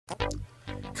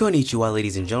Konnichiwa,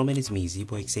 ladies and gentlemen, it's me,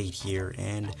 Z-Boy8 here,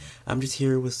 and I'm just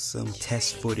here with some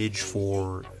test footage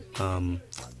for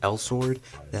Elsword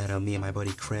that me and my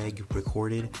buddy Craig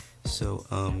recorded. So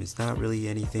it's not really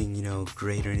anything,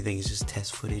 great or anything, it's just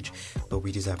test footage, but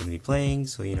we just happen to be playing,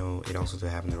 so it also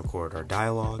happened to record our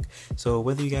dialogue. So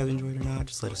whether you guys enjoyed it or not,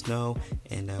 just let us know,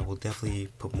 and we'll definitely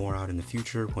put more out in the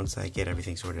future once I get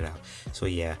everything sorted out. So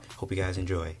yeah, hope you guys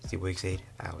enjoy. Z-Boy8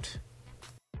 out.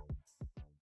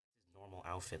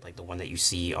 Outfit like the one that you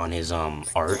see on his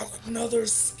art. Another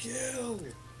skill.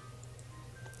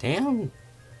 Damn.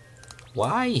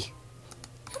 Why?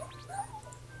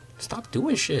 Stop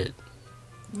doing shit.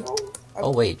 No.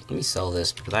 Oh wait, let me sell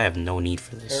this because I have no need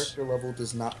for this. Character level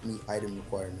does not meet item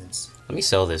requirements. Let me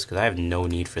sell this because I have no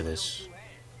need for this.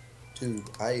 Dude,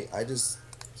 I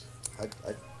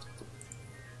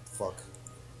fuck.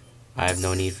 I have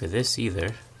no need for this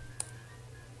either.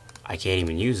 I can't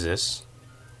even use this.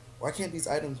 Why can't these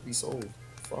items be sold?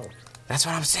 Fuck. That's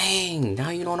what I'm saying.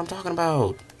 Now you know what I'm talking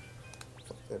about.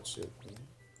 Fuck that shit, man.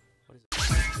 What is it?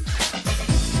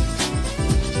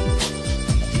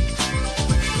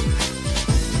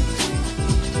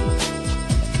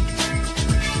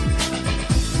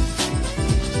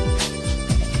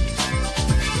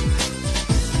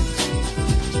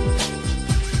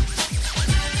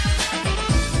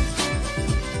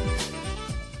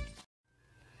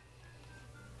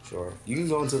 Sure. You can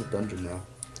go into the dungeon now.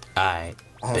 I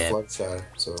have bet. Flight Shy,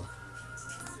 so.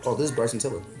 Oh, this is Bryson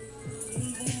Tiller.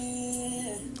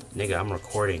 Nigga, I'm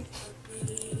recording.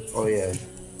 Oh yeah.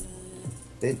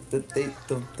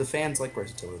 The fans like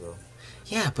Bryson Tiller though.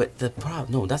 Yeah, but the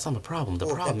problem. No, that's not the problem. The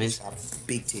problem is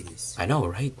big titties. I know,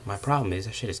 right? My problem is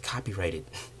that shit is copyrighted.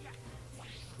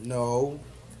 No.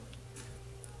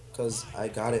 Cause I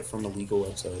got it from a legal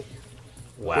website.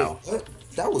 Wow. Wait, what?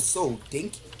 That was so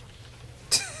dinky.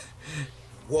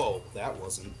 Whoa, that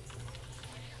wasn't.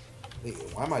 Wait,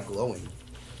 why am I glowing?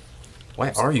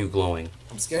 Why are you glowing?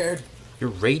 I'm scared. You're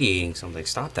radiating something.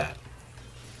 Stop that.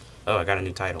 Oh, I got a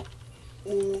new title.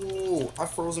 Ooh, I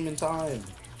froze him in time.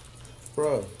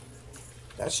 Bruh,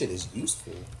 that shit is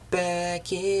useful.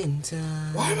 Back in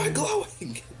time. Why am I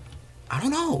glowing? I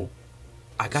don't know.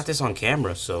 I got this on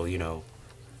camera, so,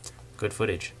 good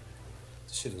footage.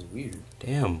 This shit is weird.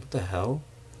 Damn, what the hell?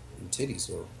 And titties,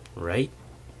 though. Right?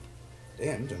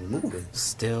 Damn, they're moving.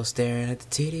 Still staring at the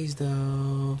titties,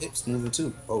 though. Hips moving,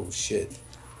 too. Oh, shit.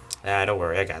 Nah, don't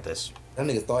worry, I got this. That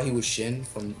nigga thought he was Shin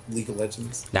from League of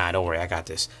Legends. Nah, don't worry, I got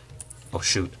this. Oh,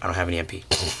 shoot, I don't have any MP.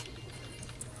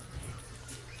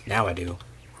 Now I do.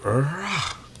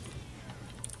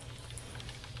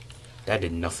 That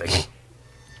did nothing.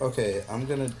 Okay, I'm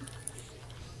gonna...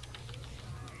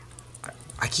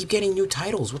 I keep getting new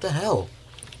titles, what the hell?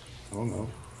 I don't know.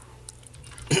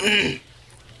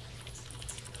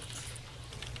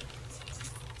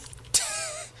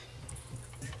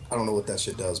 I don't know what that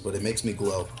shit does, but it makes me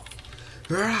glow.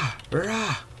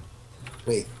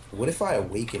 Wait, what if I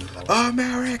awaken?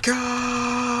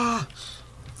 America!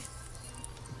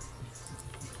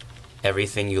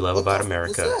 Everything you love about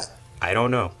America. What's that? I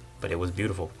don't know, but it was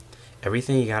beautiful.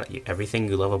 Everything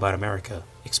you love about America.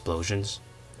 Explosions.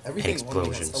 Everything and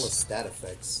explosions. Only has hella stat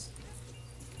effects.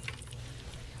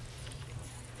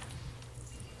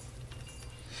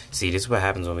 See, this is what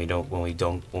happens when we don't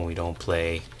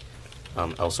play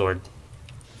Elsword,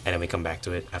 and then we come back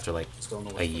to it after like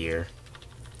a year.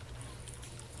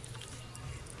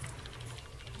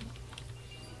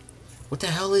 What the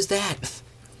hell is that?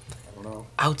 I don't know.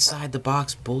 Outside the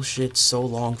box bullshit. So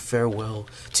long, farewell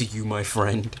to you, my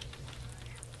friend.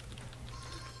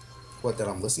 What, that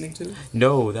I'm listening to?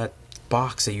 No, that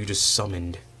box that you just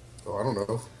summoned. Oh, I don't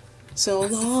know. So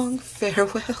long,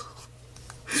 farewell.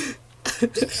 Damn,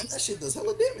 that shit does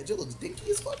hella damage. It looks dinky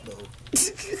as fuck, though.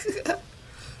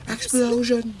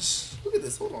 Explosions. Look at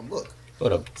this. Hold on, look.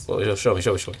 Hold up. Oh, show me.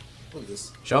 Look at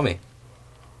this. Show me.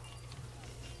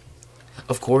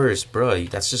 Of course, bro.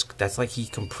 That's like he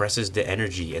compresses the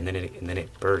energy and then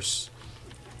it bursts.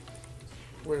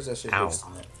 Where's that shit? Ow.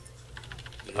 Bursting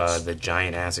at? The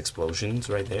giant ass explosions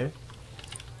right there.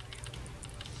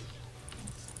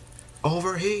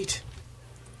 Overheat.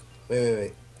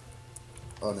 Wait.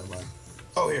 Oh, never mind.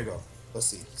 Oh, here you go. Let's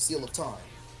see. Seal of Time.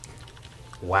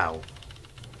 Wow.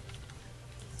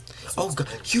 Oh, God.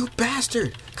 You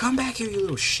bastard! Come back here, you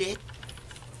little shit.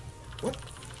 What?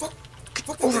 Fuck.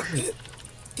 Fuck Over here. here.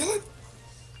 Kill it.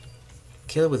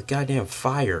 Kill it with goddamn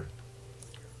fire.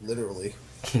 Literally.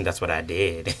 That's what I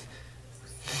did.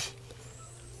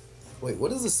 Wait,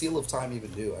 what does the Seal of Time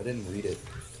even do? I didn't read it.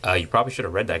 You probably should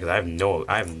have read that because I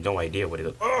have no idea what it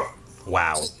is.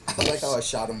 Wow. I like how I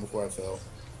shot him before I fell.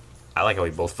 I like how we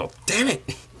both fell. Damn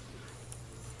it!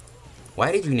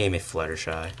 Why did you name it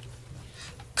Fluttershy?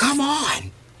 Come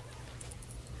on!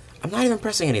 I'm not even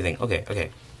pressing anything. Okay, okay.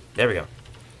 There we go.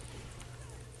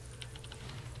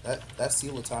 That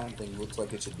seal of time thing looks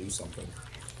like it should do something.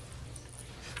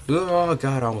 Oh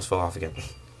god, I almost fell off again.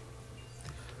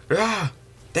 Ah!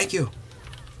 Thank you!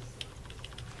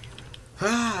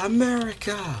 Ah,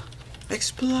 America!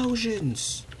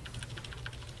 Explosions!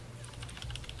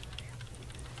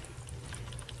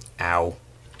 Ow.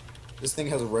 This thing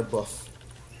has a red buff.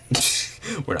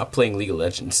 We're not playing League of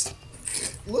Legends.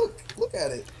 Look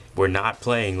at it. We're not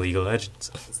playing League of Legends.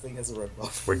 This thing has a red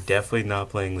buff. We're definitely not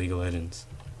playing League of Legends.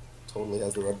 Totally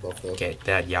has the red buff though. Get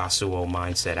that Yasuo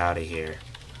mindset out of here.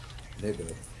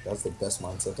 Nigga, that's the best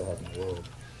mindset to have in the world.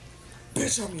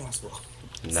 Bitch, I'm Yasuo.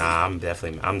 Nah, I'm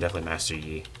definitely Master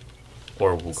Yi.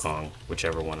 Or Wukong,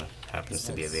 whichever one happens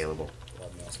to be available.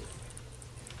 What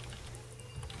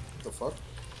the fuck?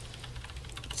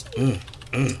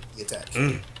 The attack.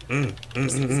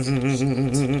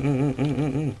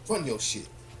 Run your shit.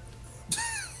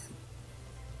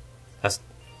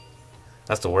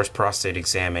 That's the worst prostate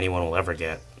exam anyone will ever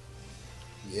get.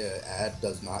 Yeah, Ad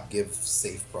does not give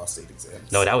safe prostate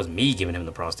exams. No, that was me giving him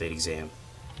the prostate exam.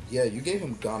 Yeah, you gave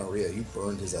him gonorrhea. You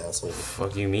burned his asshole.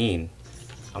 Fuck you mean?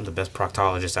 I'm the best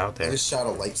proctologist out I there. just shot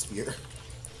a light spear.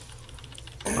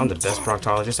 I'm the best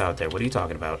proctologist out there. What are you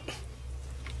talking about?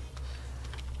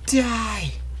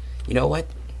 Die! You know what?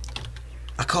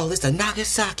 I call this the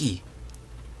Nagasaki.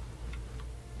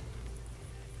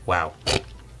 Wow. That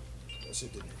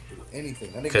shit didn't do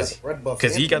anything. That nigga got the red buff.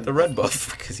 Because he got the red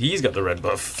buff. Because he's got the red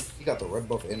buff. He got the red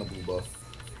buff and the blue buff.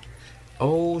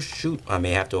 Oh, shoot. I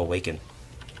may have to awaken.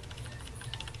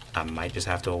 I might just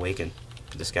have to awaken.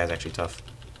 This guy's actually tough.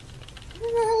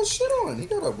 What the hell is shit on? He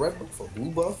got a red buff, a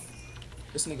blue buff.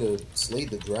 This nigga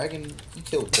slayed the dragon. He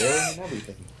killed Baron and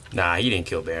everything. Nah, he didn't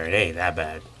kill Baron. It ain't that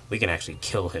bad. We can actually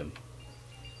kill him.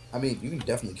 I mean, you can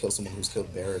definitely kill someone who's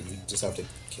killed Baron. You just have to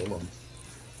kill him.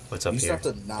 What's up You here? just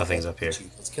have to not Nothing's up here.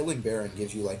 Because killing Baron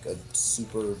gives you like a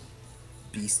super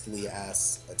beastly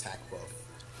ass attack buff.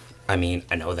 I mean,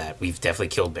 I know that. We've definitely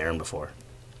killed Baron before.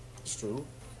 It's true.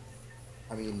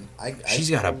 I mean, She's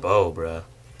got a bow, bruh.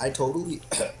 I totally,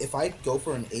 if I go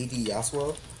for an AD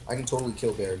Yasuo, I can totally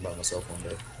kill Baron by myself one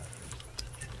day.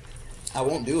 I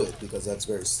won't do it because that's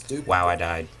very stupid. Wow, I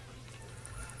died.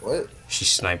 What? She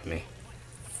sniped me.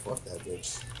 Fuck that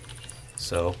bitch.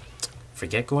 So,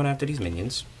 forget going after these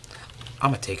minions.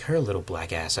 I'm gonna take her little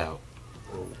black ass out.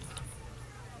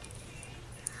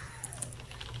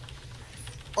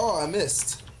 Oh, I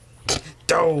missed.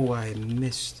 Oh, I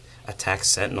missed. Attack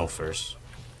Sentinel first.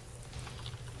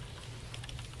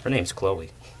 Her name's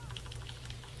Chloe.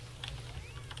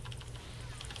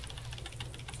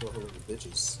 Kill her with the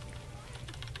bitches.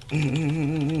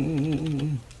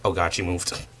 Oh god, she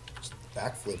moved.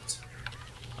 Backflipped.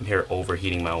 I'm here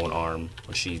overheating my own arm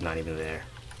when she's not even there.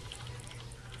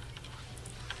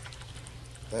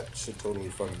 That should totally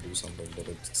fucking do something, but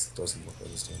it doesn't look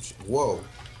like this damn shit. Whoa.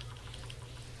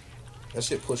 That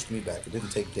shit pushed me back. It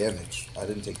didn't take damage. I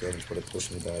didn't take damage, but it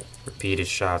pushed me back. Repeated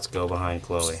shots go behind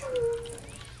Chloe.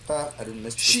 Ha, I didn't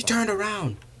miss. She turned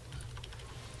around.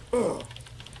 Ugh.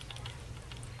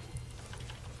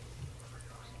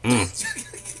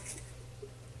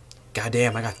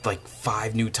 Goddamn, I got like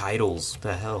 5 new titles. What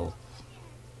the hell?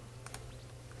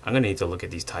 I'm gonna need to look at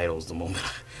these titles the moment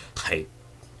I...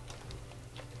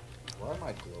 Why am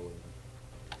I glowing?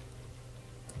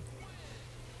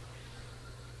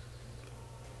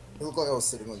 It looked like I was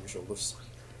sitting on your shoulders.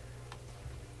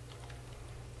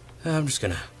 I'm just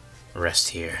gonna rest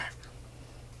here.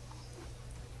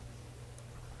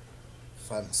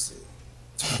 Fancy.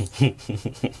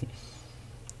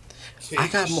 I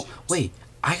got more... Wait,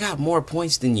 I got more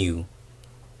points than you.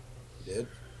 You did?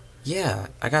 Yeah,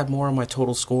 I got more on my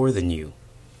total score than you.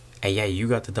 And yeah, you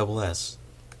got the double S.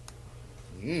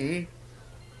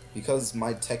 Because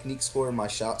my technique score, my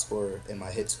shot score, and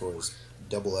my hit score is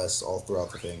double S all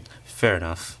throughout the thing. Fair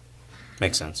enough.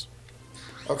 Makes sense.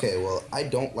 Okay, well, I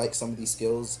don't like some of these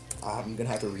skills. I'm gonna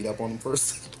have to read up on them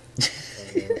first.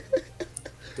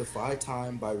 Defy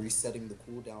time by resetting the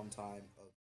cooldown time of...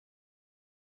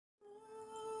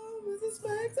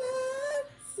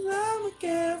 I'ma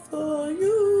care for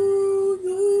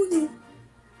you.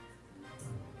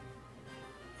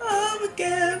 I'ma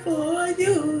care for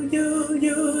you.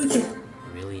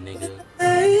 Really, nigga?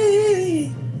 Hey.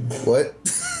 What?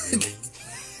 Really?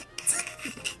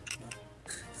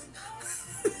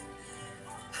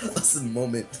 That's the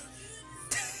moment.